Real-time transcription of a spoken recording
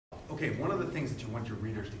Okay, one of the things that you want your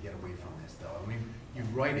readers to get away from this, though, I mean, you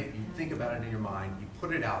write it, you think about it in your mind, you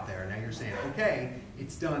put it out there, now you're saying, okay,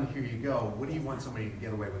 it's done, here you go. What do you want somebody to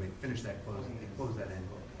get away when they finish that closing, they close that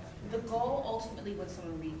envelope? The goal ultimately when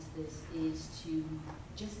someone reads this is to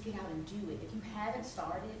just get out and do it. If you haven't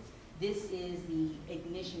started, this is the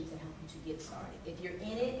ignition to help you to get started. If you're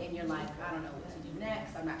in it and you're like, I don't know what to do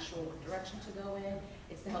next, I'm not sure what direction to go in,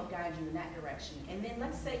 it's to help guide you in that direction. And then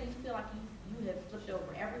let's say you feel like you have flipped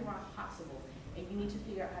over every rock possible and you need to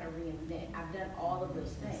figure out how to reinvent. I've done all of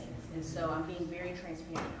those things. And so I'm being very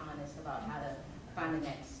transparent and honest about how to find the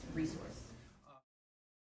next resource.